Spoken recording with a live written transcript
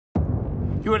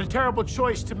You had a terrible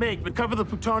choice to make: recover the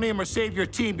plutonium or save your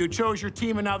team. You chose your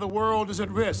team, and now the world is at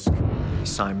risk.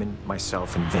 Simon,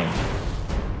 myself, and Ving.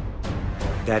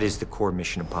 That is the core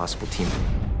Mission Impossible team.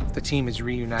 The team is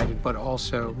reunited, but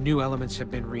also new elements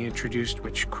have been reintroduced,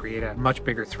 which create a much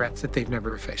bigger threat that they've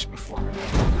never faced before.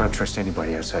 I don't trust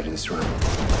anybody outside of this room.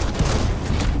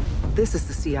 This is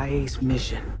the CIA's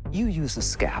mission. You use a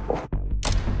scalpel.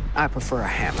 I prefer a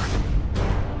hammer.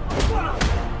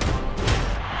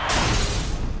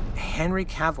 Henry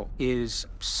Cavill is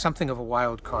something of a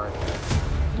wild card.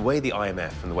 The way the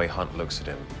IMF and the way Hunt looks at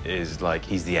him is like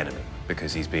he's the enemy,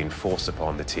 because he's been forced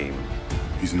upon the team.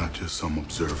 He's not just some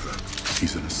observer.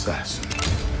 He's an assassin.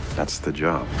 That's the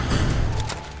job.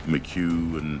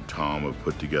 McHugh and Tom have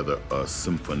put together a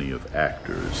symphony of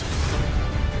actors.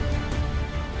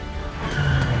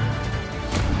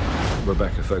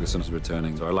 Rebecca Ferguson is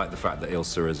returning, so I like the fact that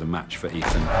Ilsa is a match for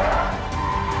Ethan.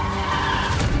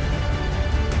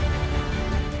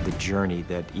 The journey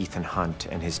that Ethan Hunt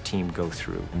and his team go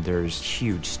through, and there's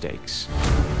huge stakes.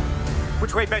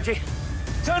 Which way, Benji?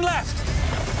 Turn left!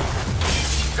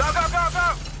 Go, go, go,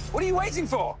 go! What are you waiting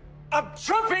for? I'm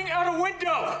jumping out a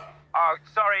window! Oh,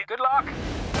 sorry. Good luck.